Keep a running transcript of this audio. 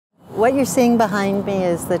What you're seeing behind me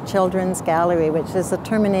is the Children's Gallery, which is the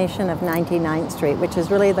termination of 99th Street, which is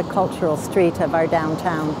really the cultural street of our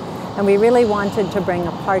downtown. And we really wanted to bring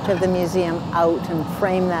a part of the museum out and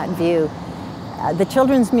frame that view. The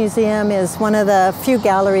Children's Museum is one of the few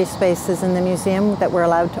gallery spaces in the museum that we're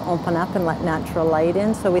allowed to open up and let natural light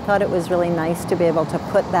in. So we thought it was really nice to be able to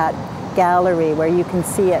put that gallery where you can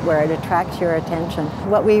see it, where it attracts your attention.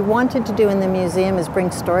 What we wanted to do in the museum is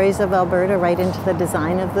bring stories of Alberta right into the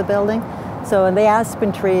design of the building. So the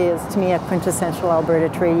aspen tree is, to me, a quintessential Alberta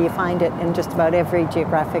tree. You find it in just about every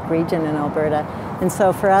geographic region in Alberta. And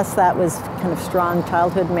so for us, that was kind of strong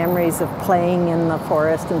childhood memories of playing in the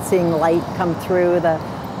forest and seeing light come through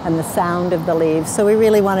and the sound of the leaves. So we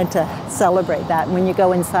really wanted to celebrate that. And when you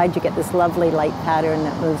go inside, you get this lovely light pattern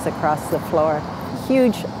that moves across the floor.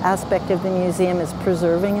 Huge aspect of the museum is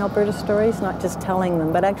preserving Alberta stories, not just telling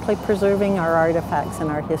them, but actually preserving our artifacts and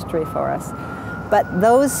our history for us. But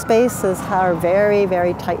those spaces are very,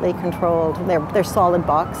 very tightly controlled. They're solid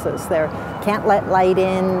boxes. They can't let light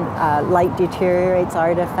in, light deteriorates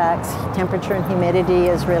artifacts, temperature and humidity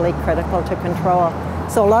is really critical to control.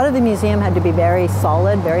 So a lot of the museum had to be very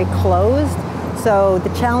solid, very closed. So the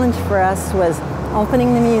challenge for us was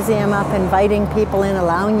opening the museum up, inviting people in,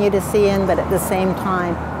 allowing you to see in, but at the same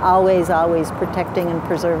time, always protecting and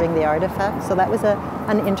preserving the artifacts. So that was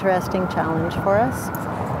an interesting challenge for us.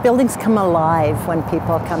 Buildings come alive when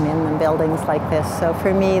people come in buildings like this. So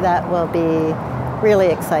for me, that will be really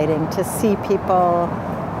exciting to see people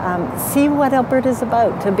see what Alberta's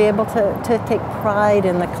about, to be able to take pride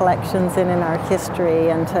in the collections and in our history,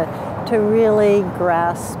 and to really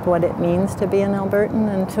grasp what it means to be an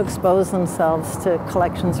Albertan, and to expose themselves to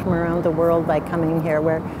collections from around the world by coming here,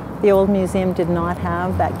 where the old museum did not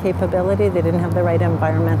have that capability. They didn't have the right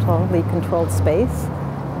environmentally controlled space.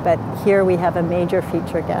 But here we have a major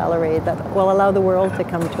feature gallery that will allow the world to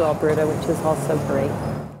come to Alberta, which is also great.